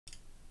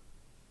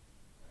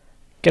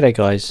G'day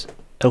guys,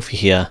 Elfie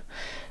here.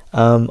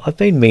 I've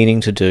been meaning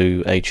to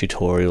do a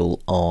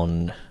tutorial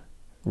on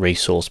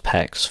resource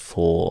packs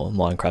for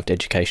Minecraft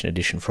Education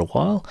Edition for a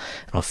while,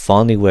 and I've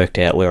finally worked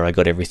out where I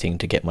got everything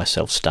to get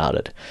myself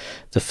started.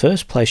 The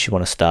first place you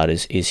want to start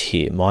is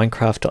here,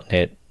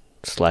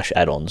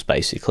 minecraft.net/add-ons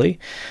basically,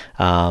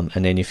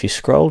 and then if you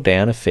scroll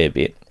down a fair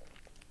bit,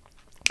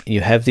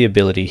 you have the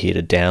ability here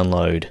to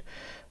download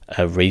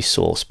a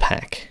resource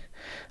pack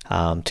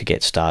to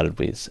get started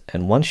with,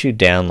 and once you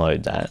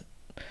download that,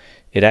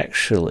 it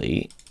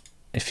actually,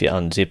 if you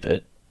unzip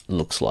it,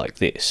 looks like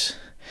this.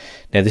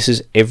 Now this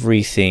is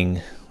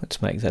everything,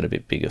 let's make that a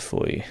bit bigger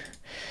for you.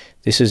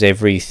 This is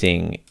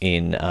everything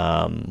in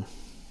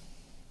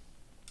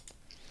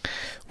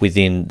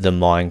within the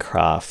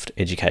Minecraft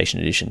Education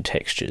Edition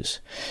textures.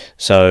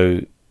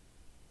 So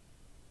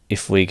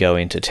if we go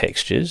into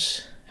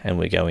textures and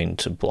we go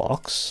into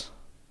blocks,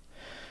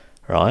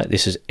 right,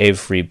 this is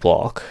every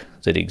block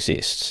that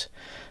exists,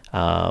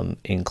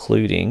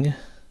 including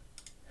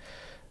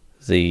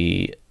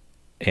the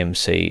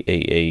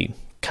MCEE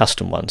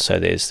custom one. So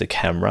there's the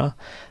camera,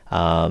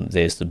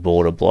 there's the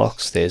border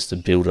blocks, there's the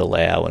build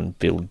allow and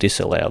build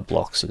disallow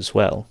blocks as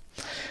well.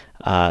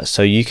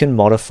 So you can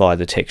modify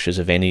the textures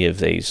of any of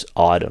these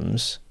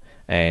items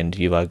and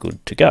you are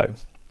good to go.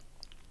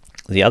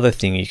 The other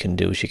thing you can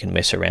do is you can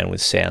mess around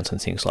with sounds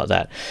and things like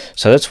that.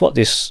 So that's what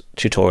this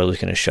tutorial is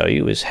going to show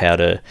you, is how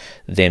to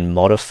then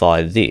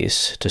modify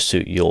this to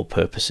suit your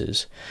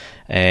purposes.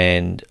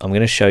 And I'm going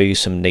to show you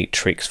some neat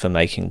tricks for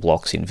making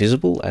blocks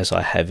invisible, as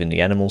I have in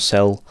the animal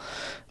cell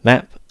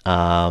map,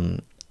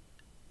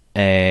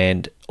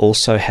 and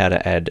also how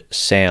to add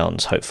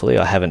sounds. Hopefully,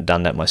 I haven't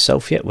done that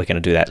myself yet. We're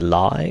going to do that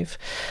live.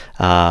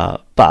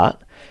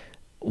 But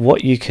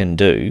what you can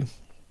do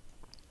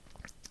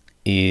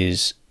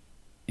is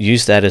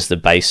use that as the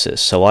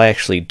basis. So I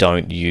actually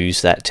don't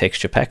use that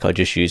texture pack, I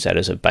just use that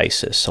as a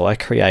basis. So I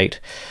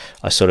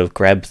sort of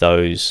grab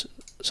those.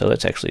 So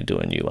let's actually do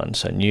a new one.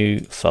 So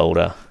new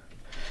folder,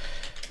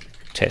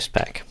 test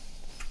pack.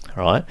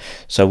 All right.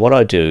 So what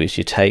I do is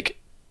you take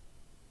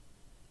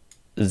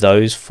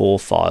those 4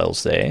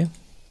 files there,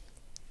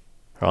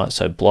 right?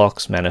 So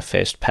blocks,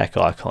 manifest, pack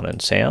icon,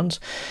 and sounds,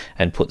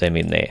 and put them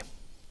in there.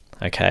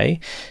 Okay.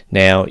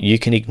 Now you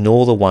can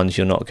ignore the ones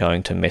you're not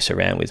going to mess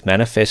around with.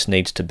 Manifest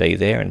needs to be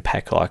there, and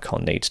pack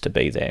icon needs to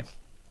be there.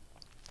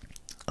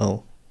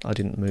 Oh, I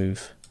didn't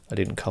move. I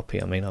didn't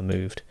copy. I mean, I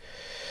moved.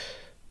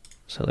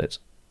 So let's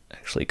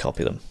actually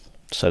copy them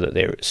so that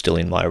they're still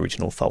in my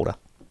original folder.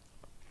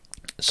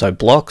 So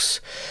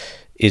blocks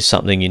is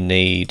something you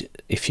need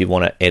if you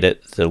want to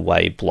edit the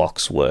way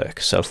blocks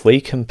work. So if we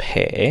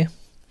compare,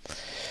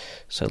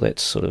 so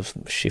let's sort of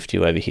shift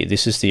you over here.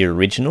 This is the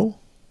original,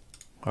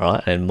 all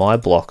right, and my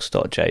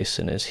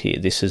blocks.json is here.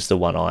 This is the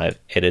one I've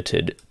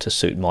edited to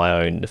suit my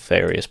own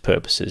nefarious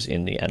purposes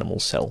in the animal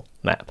cell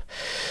map.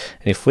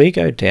 And if we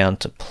go down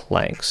to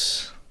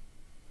planks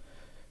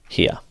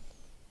here,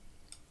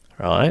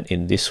 right,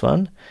 in this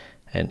one,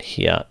 and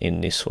here in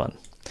this one,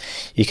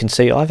 you can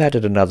see I've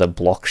added another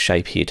block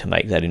shape here to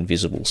make that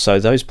invisible. So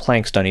those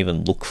planks don't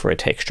even look for a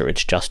texture,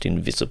 it's just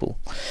invisible.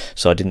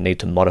 So I didn't need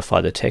to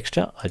modify the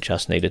texture, I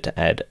just needed to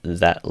add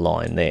that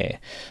line there.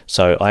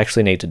 So I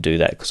actually need to do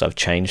that because I've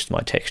changed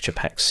my texture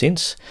pack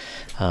since,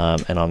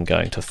 and I'm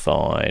going to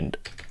find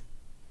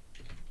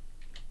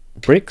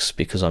bricks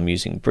because I'm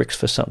using bricks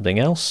for something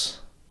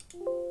else.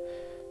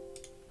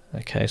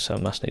 Okay, so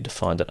I must need to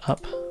find it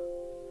up.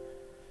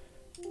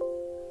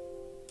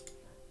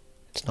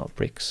 It's not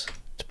bricks,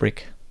 it's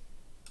brick.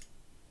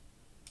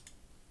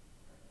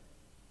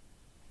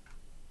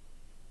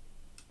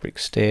 Brick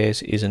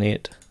stairs isn't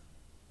it?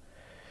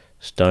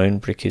 Stone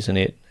brick isn't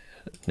it?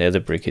 Nether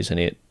brick isn't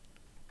it?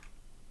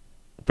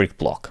 Brick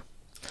block.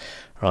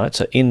 Right,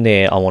 so in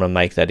there I want to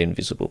make that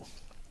invisible.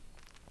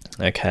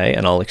 Okay,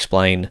 and I'll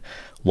explain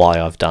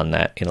why I've done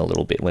that in a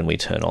little bit when we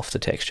turn off the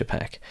texture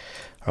pack.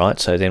 Right,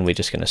 so then we're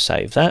just going to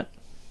save that.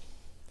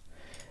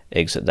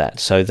 Exit that.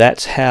 So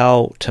that's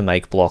how to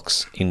make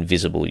blocks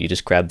invisible. You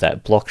just grab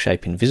that block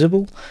shape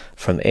invisible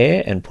from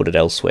air and put it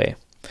elsewhere.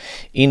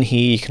 In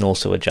here you can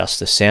also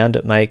adjust the sound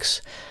it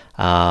makes,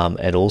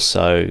 and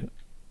also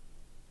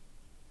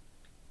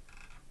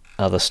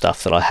other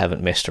stuff that I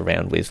haven't messed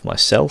around with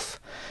myself.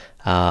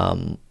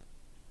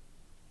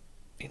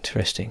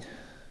 Interesting.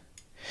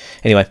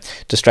 Anyway,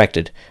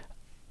 distracted.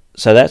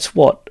 So that's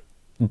what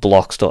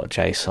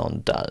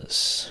blocks.json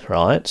does,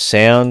 right?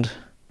 Sound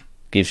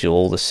gives you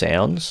all the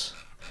sounds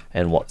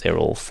and what they're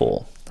all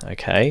for.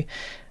 Okay,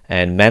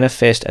 and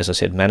manifest, as I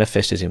said,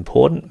 manifest is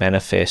important.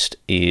 Manifest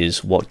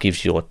is what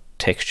gives your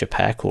texture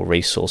pack or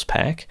resource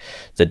pack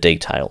the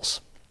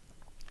details.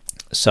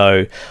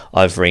 So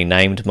I've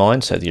renamed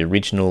mine, so the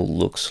original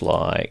looks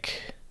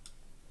like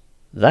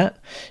that.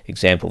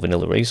 Example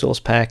vanilla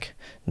resource pack,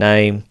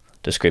 name,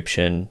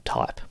 description,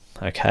 type.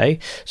 Okay,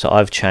 so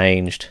I've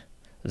changed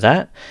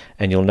that,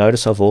 and you'll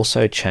notice I've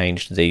also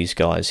changed these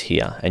guys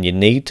here, and you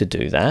need to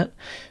do that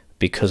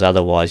because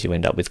otherwise you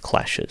end up with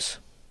clashes.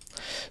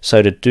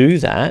 So to do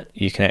that,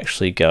 you can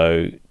actually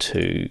go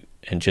to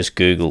and just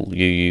Google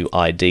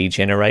UUID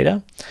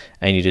generator,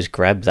 and you just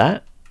grab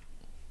that,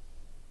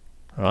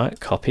 all right,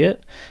 copy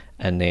it,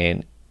 and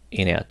then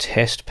in our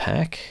test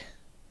pack,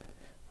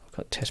 I've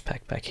got test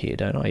pack back here,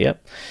 don't I?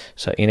 Yep.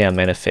 So in our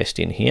manifest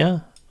in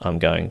here, I'm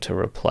going to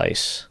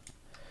replace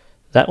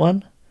that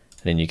one,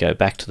 and then you go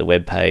back to the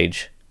web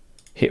page,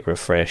 hit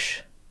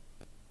refresh,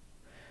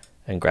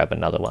 and grab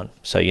another one.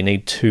 So you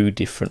need 2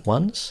 different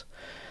ones,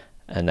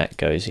 and that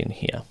goes in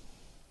here.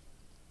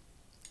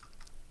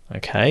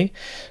 Okay,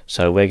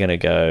 so we're going to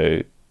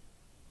go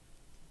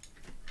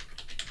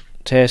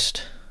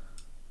test,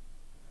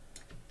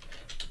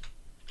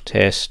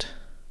 test,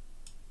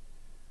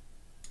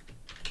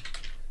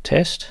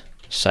 test,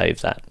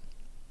 save that.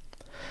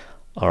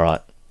 All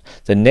right,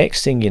 the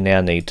next thing you now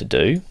need to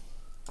do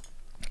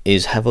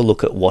is have a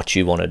look at what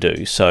you want to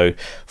do. So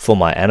for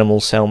my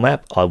animal cell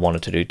map, I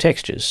wanted to do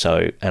textures,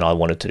 and I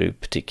wanted to do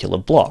particular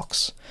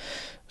blocks.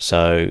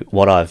 So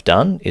what I've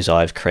done is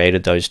I've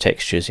created those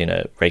textures in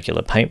a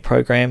regular paint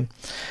program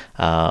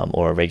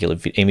or a regular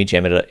image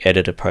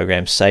editor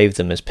program, saved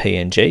them as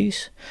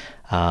PNGs.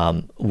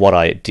 What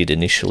I did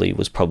initially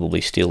was probably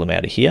steal them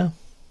out of here.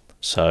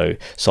 So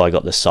I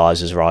got the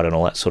sizes right and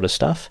all that sort of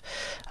stuff.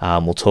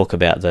 We'll talk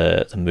about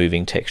the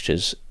moving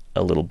textures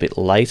a little bit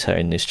later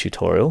in this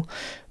tutorial,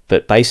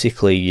 but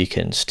basically you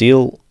can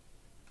steal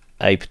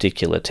a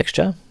particular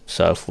texture.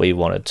 So if we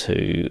wanted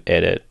to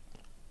edit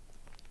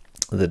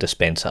the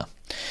dispenser,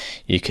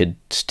 you could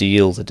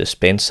steal the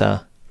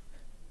dispenser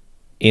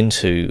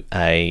into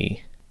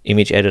a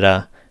image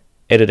editor,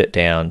 edit it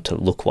down to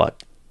look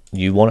what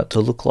you want it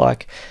to look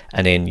like,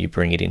 and then you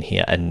bring it in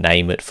here and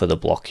name it for the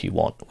block you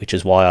want, which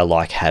is why I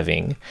like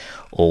having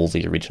all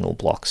the original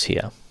blocks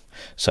here.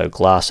 So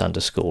glass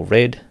underscore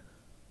red,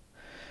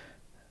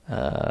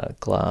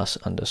 glass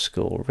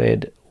underscore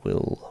red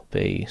will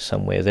be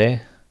somewhere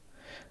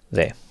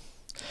there.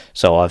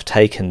 So I've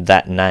taken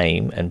that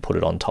name and put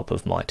it on top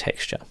of my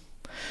texture.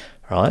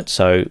 Right,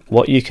 so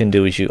what you can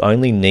do is you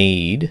only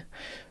need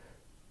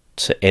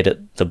to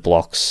edit the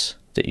blocks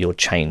that you're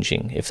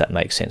changing, if that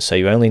makes sense. So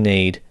you only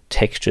need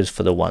textures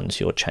for the ones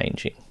you're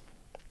changing.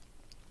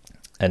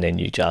 And then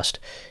you just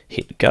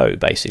hit go,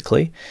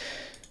 basically.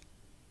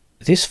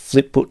 This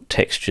flipbook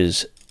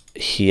textures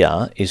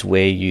here is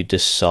where you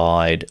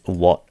decide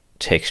what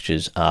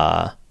textures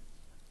are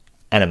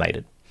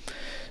animated.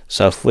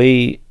 So if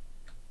we,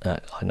 I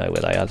know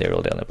where they are, they're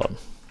all down the bottom,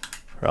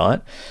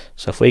 right?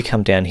 So if we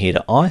come down here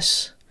to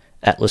ice,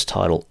 atlas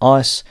title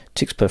ice,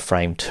 ticks per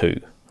frame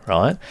 2,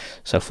 right?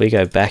 So if we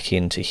go back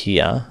into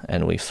here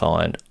and we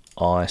find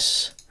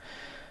ice,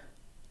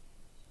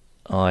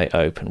 I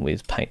open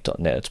with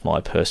paint.net, it's my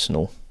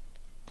personal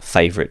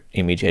favorite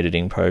image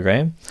editing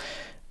program.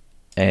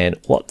 And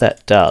what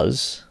that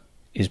does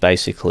is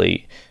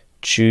basically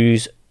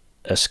choose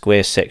a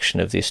square section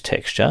of this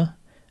texture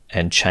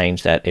and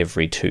change that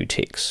every 2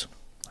 ticks.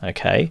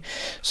 Okay,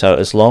 so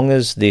as long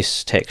as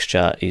this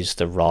texture is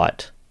the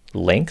right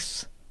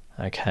length,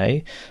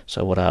 okay,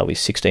 so what are we,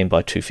 16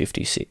 by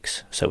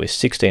 256, so we're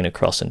 16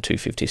 across and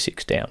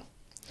 256 down.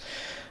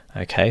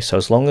 Okay, so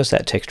as long as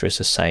that texture is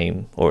the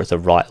same or the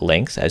right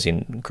length, as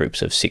in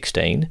groups of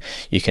 16,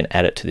 you can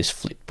add it to this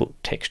flipbook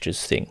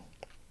textures thing.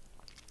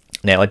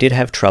 Now I did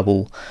have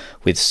trouble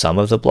with some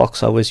of the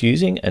blocks I was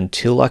using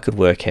until I could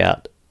work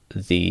out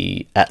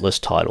the atlas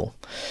title.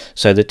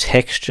 So the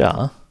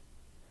texture,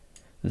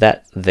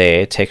 that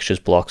there, textures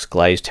blocks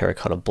glazed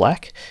terracotta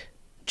black,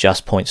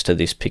 just points to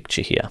this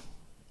picture here,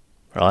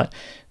 right?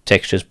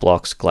 Textures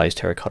blocks glazed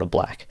terracotta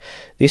black.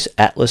 This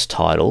atlas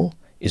title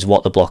is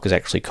what the block is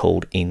actually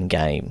called in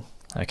game.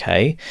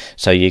 Okay,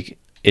 so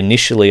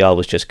initially I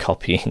was just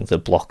copying the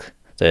block,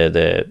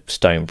 the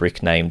stone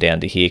brick name down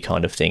to here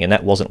kind of thing, and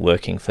that wasn't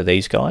working for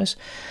these guys.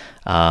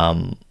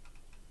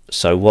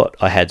 So what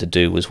I had to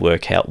do was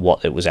work out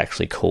what it was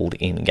actually called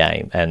in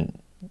game, and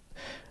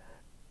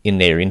in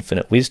their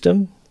infinite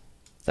wisdom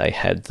they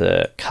had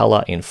the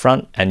color in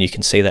front, and you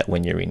can see that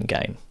when you're in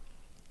game.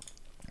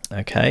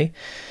 Okay,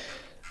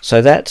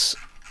 so that's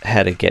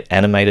how to get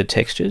animated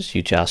textures.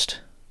 You just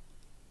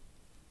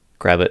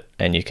grab it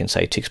and you can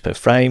say ticks per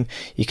frame.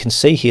 You can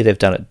see here they've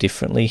done it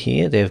differently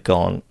here. They've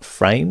gone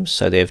frames,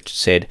 so they've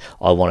said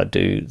I want to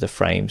do the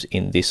frames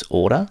in this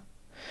order,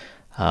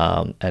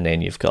 and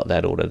then you've got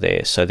that order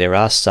there. So there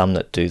are some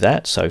that do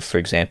that. So for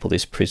example,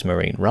 this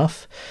prismarine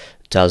rough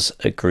does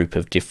a group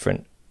of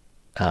different,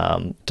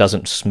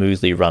 doesn't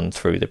smoothly run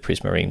through the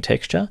prismarine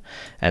texture,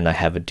 and they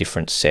have a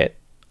different set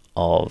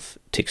of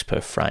ticks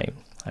per frame.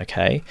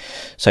 Okay,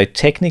 so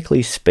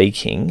technically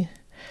speaking,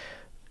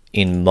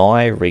 in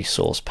my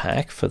resource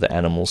pack for the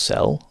animal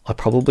cell, I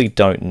probably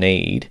don't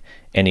need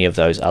any of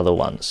those other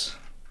ones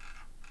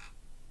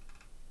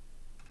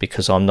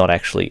because I'm not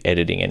actually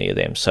editing any of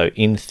them. So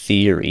in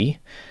theory,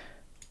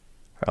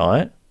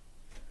 right,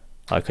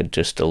 I could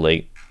just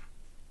delete,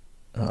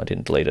 oh, I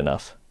didn't delete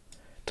enough,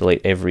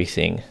 delete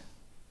everything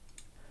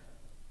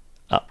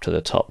up to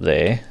the top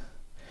there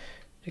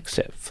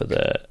except for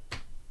the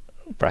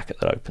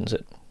bracket that opens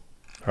it,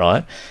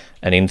 right?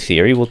 And in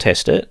theory, we'll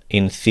test it,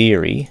 in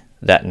theory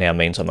that now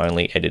means I'm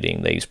only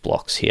editing these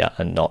blocks here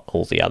and not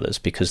all the others,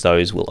 because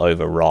those will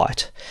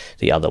overwrite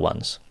the other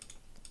ones.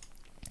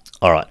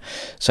 All right,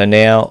 so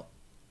now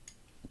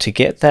to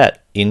get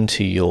that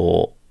into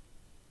your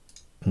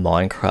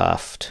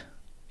Minecraft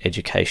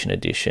Education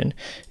Edition,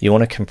 you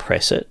want to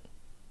compress it.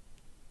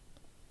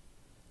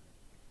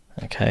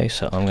 Okay,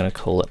 so I'm going to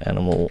call it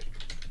animal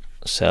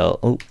cell,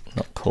 oh,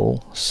 not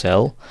call,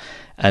 cell,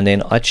 and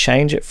then I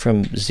change it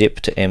from zip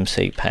to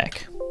MC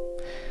pack.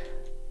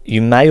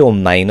 You may or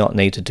may not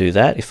need to do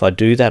that. If I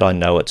do that, I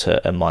know it's a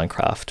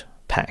Minecraft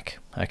pack,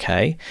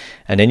 okay?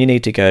 And then you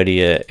need to go to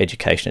your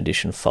Education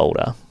Edition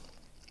folder,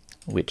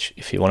 which,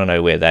 if you want to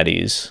know where that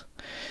is,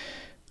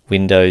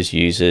 Windows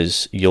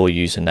users, your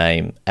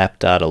username, app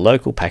data,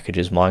 local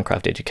packages,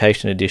 Minecraft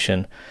Education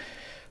Edition,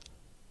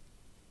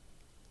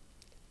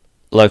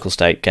 local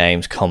state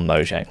games, com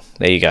Mojang.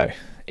 There you go.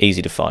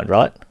 Easy to find,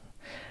 right?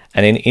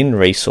 And then in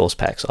resource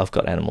packs, I've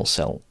got animal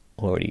cell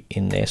already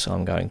in there, so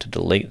I'm going to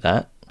delete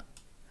that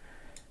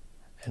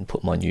and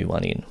put my new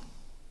one in.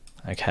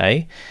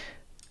 Okay.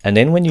 And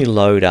then when you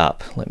load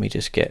up, let me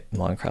just get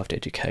Minecraft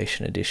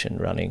Education Edition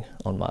running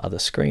on my other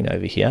screen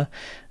over here,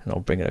 and I'll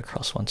bring it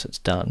across once it's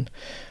done.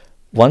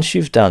 Once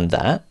you've done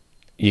that,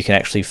 you can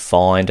actually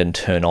find and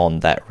turn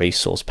on that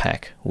resource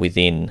pack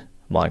within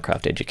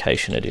Minecraft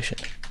Education Edition.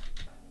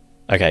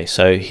 Okay,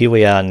 so here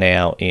we are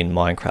now in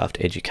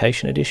Minecraft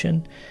Education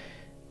Edition.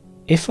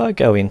 If I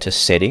go into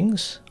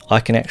settings, I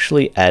can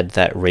actually add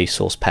that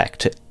resource pack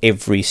to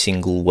every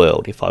single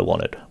world if I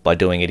wanted, by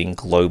doing it in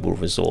global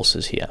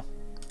resources here.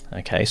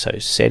 Okay, so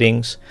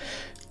settings,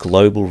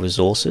 global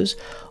resources,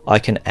 I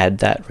can add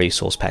that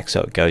resource pack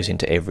so it goes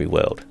into every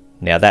world.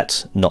 Now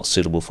that's not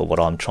suitable for what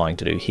I'm trying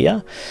to do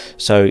here.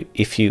 So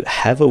if you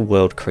have a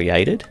world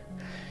created,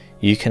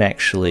 you can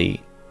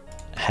actually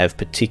have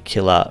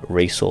particular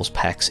resource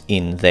packs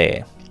in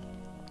there.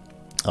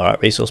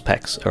 Alright, resource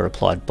packs are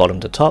applied bottom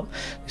to top.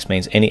 This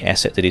means any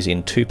asset that is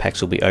in 2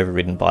 packs will be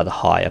overridden by the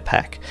higher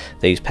pack.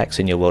 These packs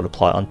in your world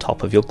apply on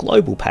top of your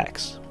global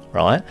packs,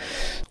 right?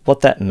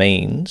 What that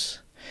means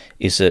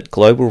is that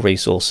global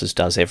resources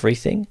does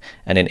everything,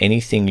 and then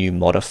anything you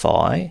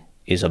modify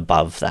is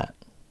above that.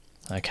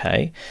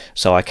 Okay,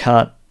 so I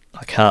can't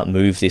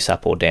move this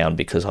up or down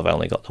because I've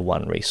only got the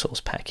one resource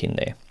pack in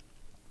there.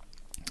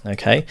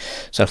 Okay,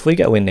 so if we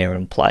go in there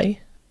and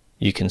play,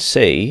 you can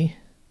see,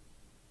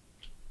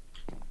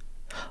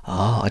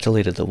 I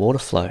deleted the water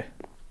flow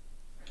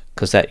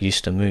because that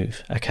used to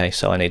move. Okay,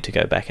 so I need to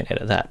go back and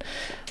edit that.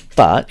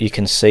 But you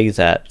can see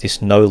that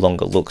this no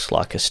longer looks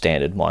like a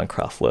standard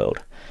Minecraft world,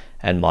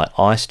 and my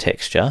ice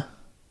texture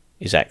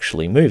is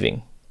actually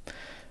moving,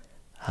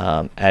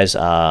 as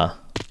are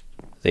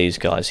these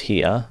guys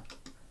here,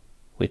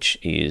 which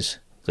is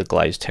the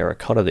glazed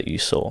terracotta that you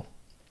saw.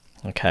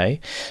 Okay,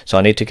 so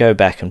I need to go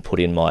back and put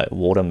in my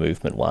water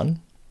movement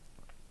one,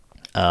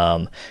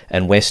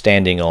 and we're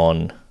standing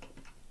on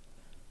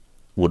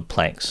wood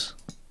planks,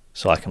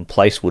 so I can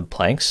place wood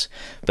planks,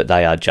 but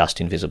they are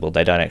just invisible.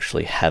 They don't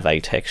actually have a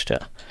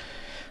texture.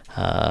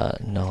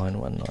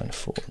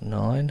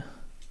 91949.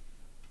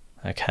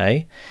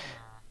 Okay,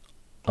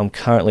 I'm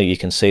currently, you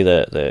can see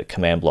the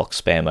command block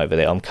spam over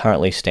there. I'm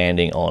currently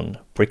standing on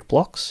brick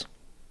blocks.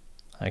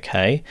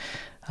 Okay,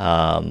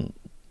 and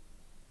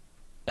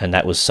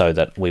that was so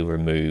that we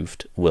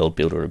removed world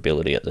builder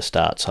ability at the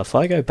start. So if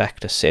I go back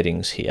to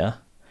settings here,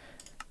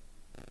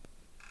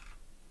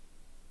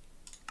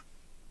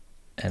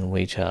 and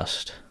we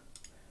just,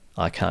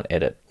 I can't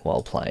edit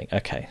while playing.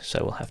 Okay,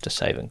 so we'll have to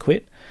save and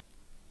quit.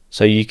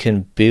 So you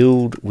can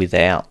build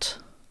without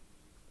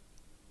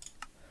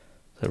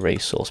the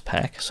resource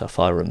pack. So if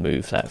I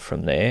remove that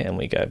from there and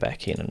we go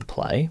back in and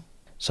play,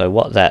 so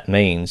what that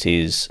means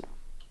is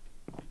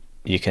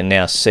you can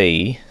now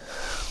see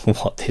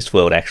what this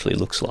world actually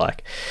looks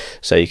like.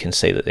 So you can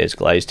see that there's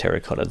glazed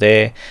terracotta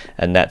there,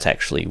 and that's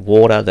actually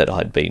water that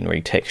had been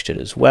retextured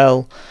as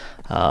well,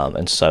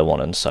 and so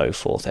on and so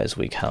forth as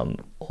we come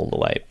all the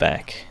way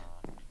back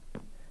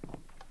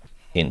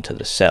into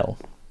the cell.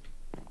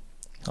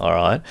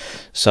 Alright,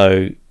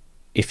 so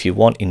if you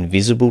want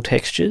invisible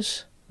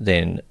textures,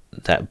 then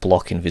that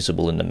block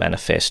invisible in the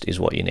manifest is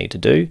what you need to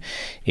do.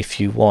 If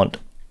you want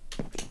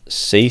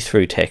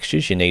see-through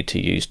textures, you need to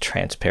use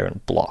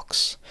transparent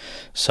blocks.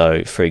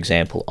 So for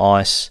example,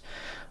 ice,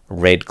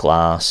 red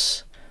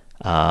glass,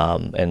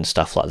 and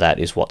stuff like that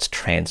is what's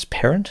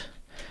transparent,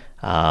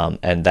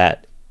 and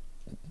that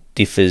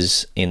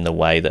differs in the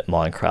way that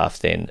Minecraft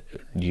then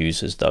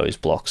uses those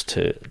blocks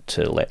to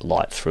let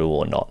light through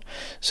or not.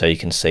 So you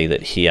can see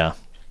that here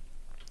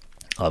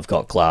I've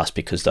got glass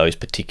because those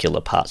particular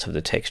parts of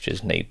the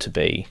textures need to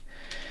be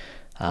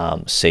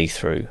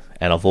see-through,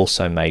 and I've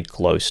also made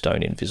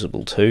glowstone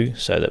invisible too,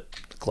 so that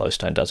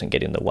glowstone doesn't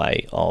get in the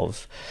way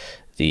of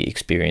the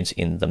experience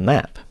in the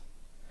map.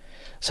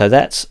 So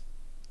that's,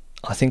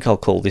 I think I'll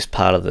call this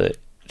part of the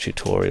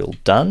tutorial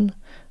done.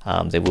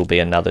 There will be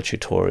another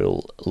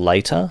tutorial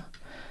later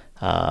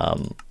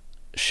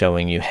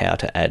showing you how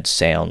to add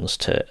sounds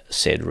to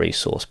said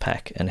resource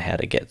pack and how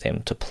to get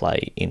them to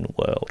play in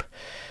world.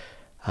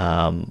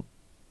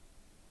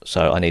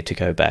 So I need to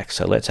go back.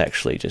 So let's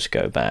actually just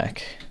go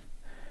back.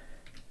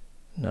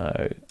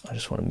 No, I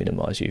just want to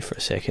minimize you for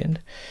a second.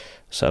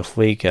 So if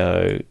we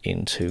go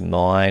into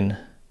mine,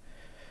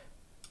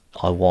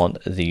 I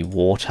want the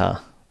water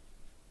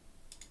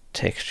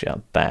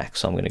texture back.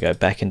 So I'm going to go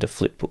back into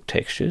flipbook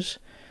textures.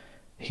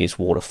 Here's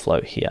water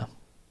flow here.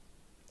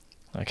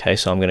 Okay,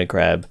 so I'm going to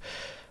grab,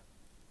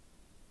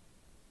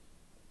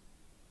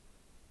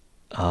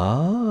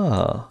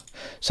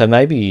 so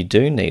maybe you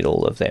do need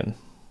all of them.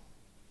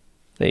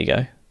 There you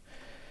go.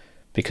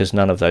 Because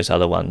none of those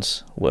other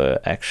ones were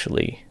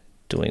actually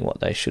doing what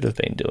they should have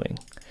been doing.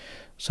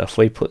 So if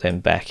we put them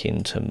back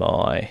into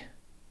my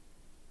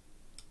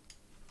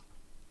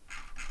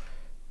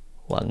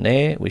one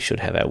there, we should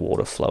have our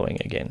water flowing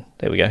again.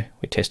 There we go.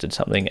 We tested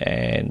something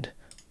and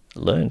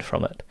learned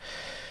from it.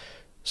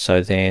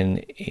 So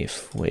then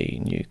if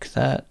we nuke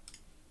that,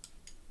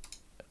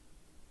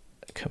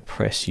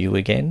 compress you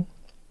again,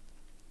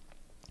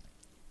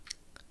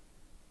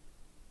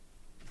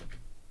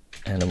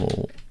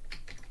 animal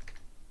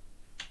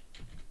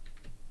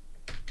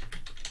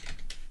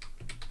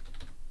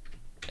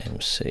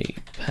MC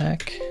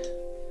pack.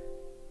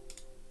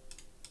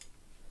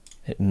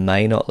 It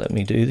may not let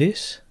me do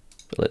this,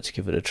 but let's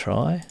give it a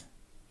try.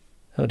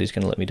 Oh, it is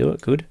going to let me do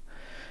it. Good.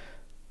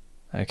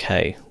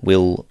 Okay,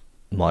 will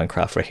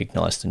Minecraft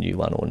recognize the new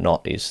one or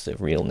not is the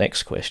real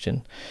next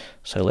question.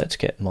 So let's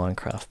get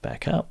Minecraft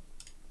back up.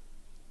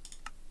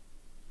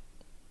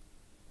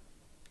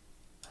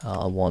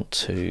 I want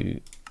to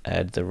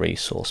add the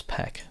resource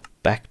pack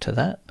back to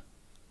that,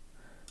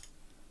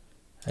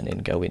 and then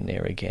go in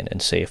there again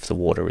and see if the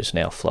water is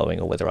now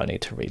flowing or whether I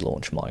need to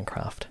relaunch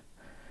Minecraft.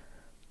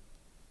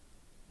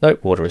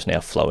 Nope, water is now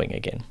flowing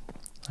again.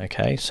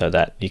 Okay, so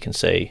that you can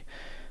see,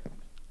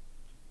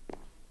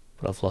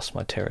 but I've lost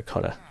my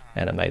terracotta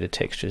animated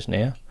textures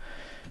now.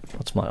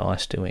 What's my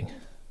ice doing?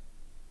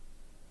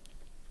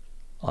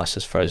 Ice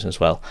is frozen as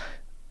well.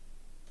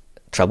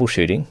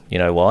 Troubleshooting, you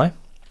know why?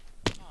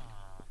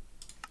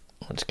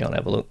 Let's go and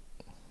have a look,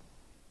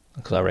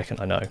 because I reckon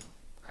I know.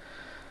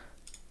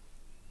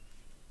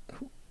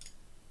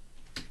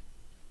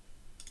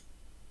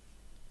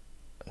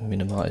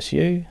 Minimize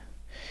you.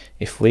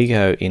 If we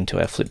go into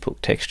our flipbook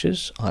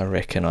textures, I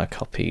reckon I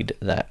copied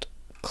that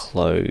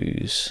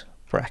close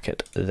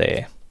bracket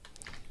there,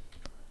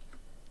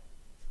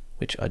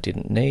 which I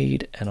didn't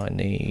need, and I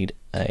need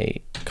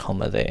a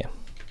comma there.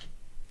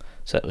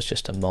 So that was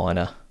just a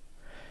minor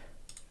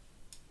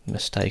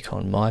mistake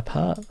on my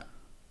part.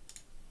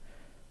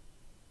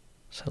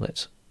 So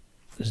let's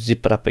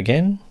zip it up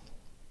again.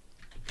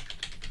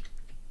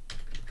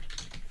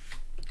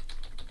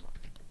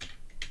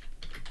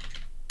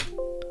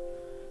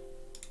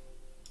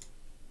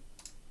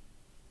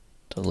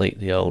 Delete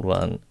the old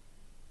one,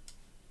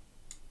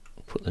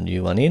 put the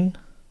new one in,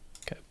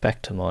 go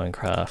back to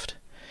Minecraft,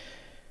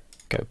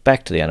 go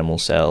back to the animal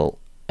cell,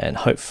 and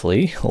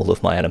hopefully all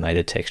of my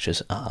animated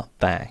textures are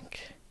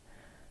back.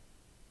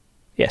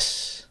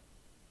 Yes.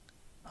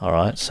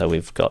 Alright, so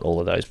we've got all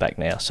of those back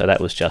now. So that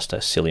was just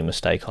a silly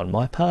mistake on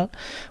my part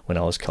when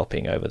I was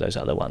copying over those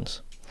other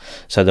ones.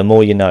 So the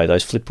more you know,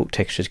 those flipbook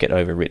textures get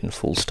overwritten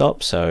full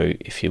stop. So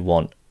if you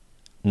want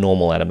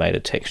normal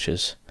animated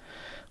textures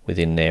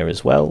within there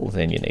as well,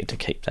 then you need to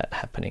keep that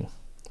happening.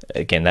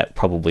 Again, that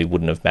probably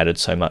wouldn't have mattered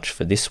so much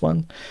for this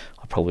one.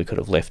 I probably could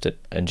have left it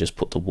and just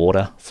put the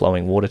water,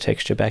 flowing water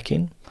texture back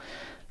in.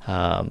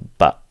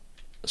 But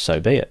so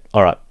be it.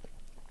 Alright.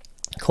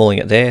 Calling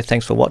it there.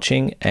 Thanks for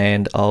watching,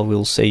 and I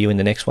will see you in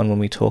the next one when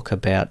we talk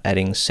about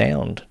adding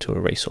sound to a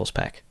resource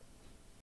pack.